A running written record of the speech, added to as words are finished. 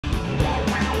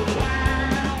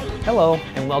Hello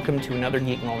and welcome to another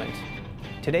Geek Moment.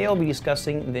 Today I'll be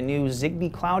discussing the new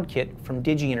Zigbee Cloud Kit from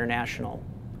Digi International.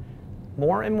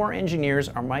 More and more engineers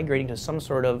are migrating to some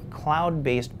sort of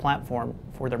cloud-based platform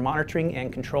for their monitoring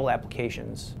and control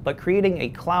applications. But creating a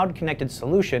cloud-connected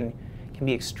solution can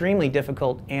be extremely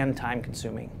difficult and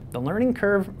time-consuming. The learning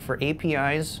curve for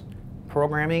APIs,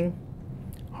 programming,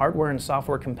 hardware and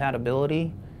software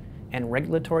compatibility, and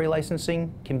regulatory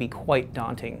licensing can be quite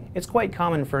daunting. It's quite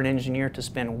common for an engineer to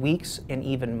spend weeks and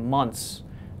even months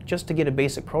just to get a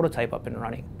basic prototype up and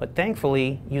running. But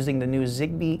thankfully, using the new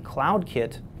Zigbee Cloud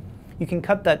Kit, you can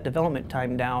cut that development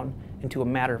time down into a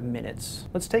matter of minutes.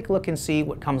 Let's take a look and see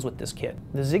what comes with this kit.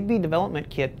 The Zigbee development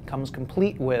kit comes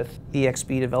complete with the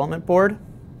XBee development board,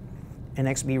 an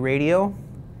XBee radio,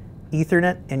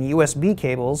 Ethernet and USB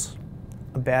cables,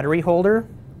 a battery holder,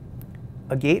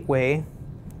 a gateway,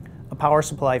 a power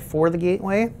supply for the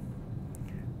gateway,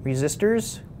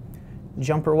 resistors,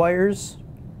 jumper wires,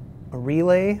 a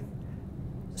relay,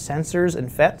 sensors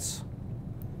and FETs,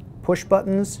 push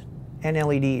buttons, and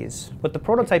LEDs. But the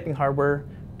prototyping hardware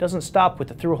doesn't stop with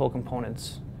the through-hole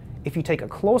components. If you take a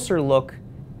closer look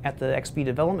at the XBee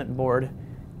development board,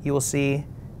 you will see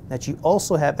that you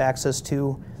also have access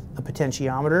to a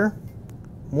potentiometer,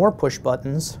 more push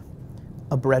buttons,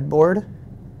 a breadboard,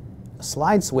 a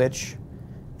slide switch,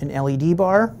 an LED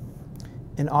bar,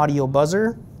 an audio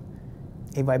buzzer,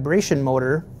 a vibration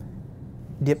motor,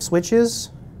 dip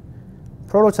switches,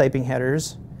 prototyping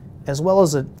headers, as well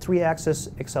as a 3-axis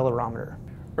accelerometer.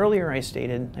 Earlier I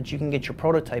stated that you can get your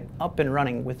prototype up and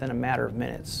running within a matter of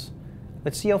minutes.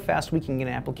 Let's see how fast we can get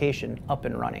an application up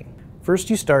and running. First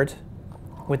you start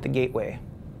with the gateway.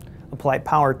 Apply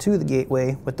power to the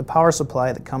gateway with the power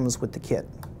supply that comes with the kit.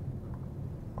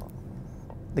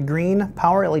 The green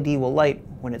power LED will light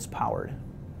when it's powered.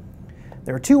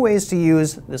 There are two ways to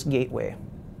use this gateway.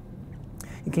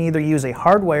 You can either use a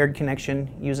hardwired connection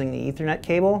using the Ethernet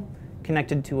cable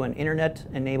connected to an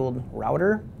internet-enabled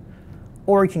router,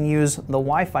 or you can use the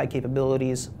Wi-Fi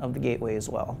capabilities of the gateway as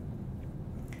well.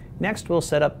 Next, we'll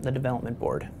set up the development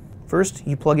board. First,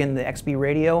 you plug in the XBee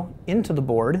radio into the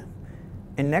board,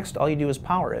 and next all you do is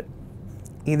power it,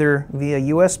 either via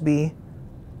USB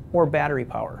or battery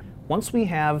power. Once we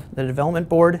have the development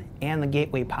board and the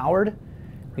gateway powered,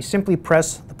 we simply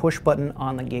press the push button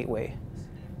on the gateway.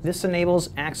 This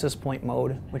enables access point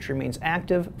mode, which remains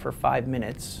active for 5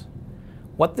 minutes.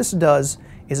 What this does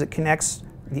is it connects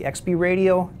the XBee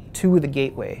radio to the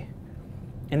gateway,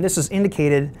 and this is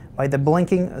indicated by the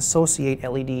blinking Associate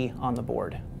LED on the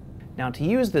board. Now, to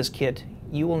use this kit,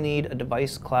 you will need a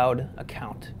Device Cloud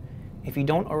account. If you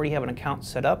don't already have an account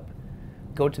set up,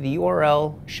 go to the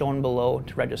URL shown below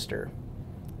to register.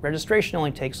 Registration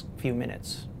only takes a few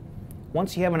minutes.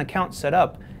 Once you have an account set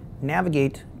up,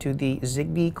 navigate to the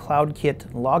Zigbee Cloud Kit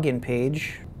login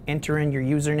page, enter in your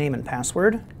username and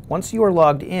password. Once you are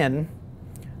logged in,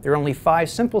 there are only 5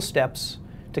 simple steps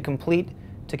to complete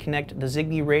to connect the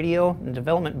Zigbee radio and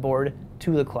development board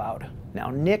to the cloud. Now,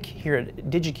 Nick here at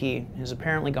Digikey has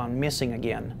apparently gone missing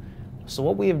again. So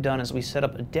what we have done is we set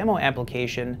up a demo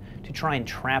application to try and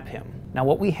trap him. Now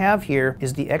what we have here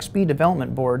is the XBee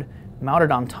development board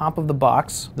mounted on top of the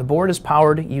box. The board is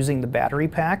powered using the battery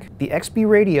pack. The XBee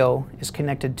radio is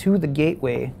connected to the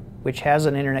gateway, which has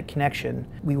an internet connection.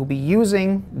 We will be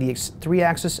using the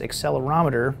 3-axis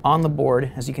accelerometer on the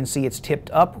board. As you can see, it's tipped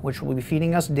up, which will be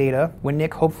feeding us data. When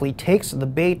Nick hopefully takes the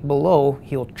bait below,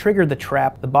 he'll trigger the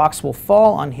trap. The box will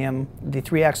fall on him. The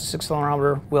 3-axis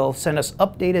accelerometer will send us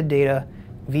updated data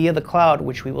via the cloud,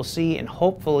 which we will see, and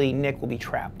hopefully Nick will be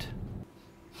trapped.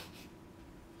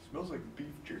 Smells like beef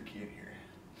jerky in here.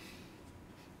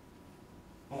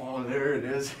 Oh, there it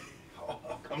is. Oh,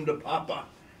 come to Papa.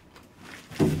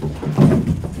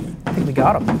 I think we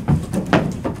got him.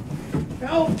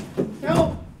 Help!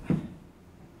 Help!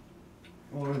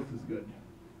 Oh, this is good.